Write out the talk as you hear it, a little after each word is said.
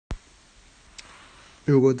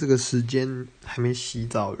如果这个时间还没洗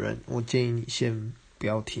澡的人，我建议你先不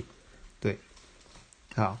要听。对，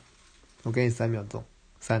好，我给你3秒钟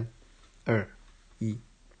，3、2、1，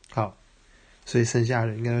好。所以剩下的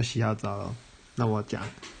人应该都洗好澡了。那我讲，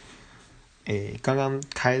刚刚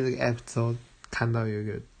开这个 app 之后，看到有一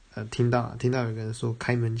个听到有个人说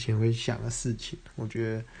开门前会想的事情，我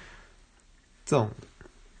觉得这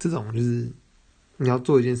种就是你要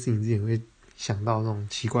做一件事情之前会想到那种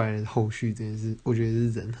奇怪的后续这件事，我觉得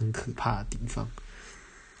是人很可怕的地方。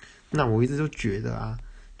那我一直就觉得啊，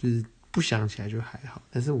就是不想起来就还好，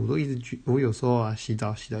但是我都一直觉，我有时候啊洗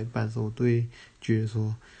澡洗到一半的时候，我都会觉得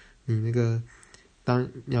说，你那个当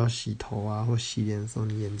你要洗头啊或洗脸的时候，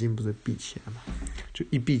你眼睛不是闭起来嘛？就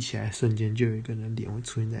一闭起来，瞬间就有一个人的脸会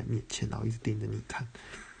出现在面前，然后一直盯着你看。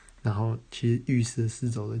然后其实浴室的四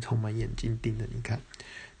周都充满眼睛盯着你看。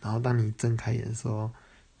然后当你睁开眼的时候，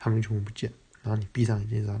他们全部不见。然后你闭上眼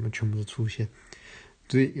睛的时候，他们全部都出现。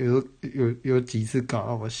所以有几次搞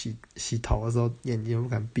到我洗头的时候，眼睛不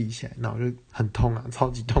敢闭起来，然后就很痛啊，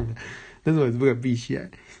超级痛的。但是我也是不敢闭起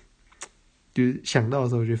来。就是想到的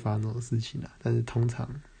时候就发生这种事情啊，但是通常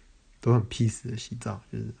都很屁事的洗澡，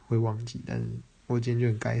就是会忘记。但是我今天就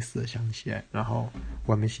很该死的想起来，然后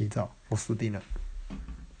我还没洗澡，我死定了。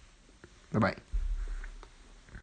拜拜。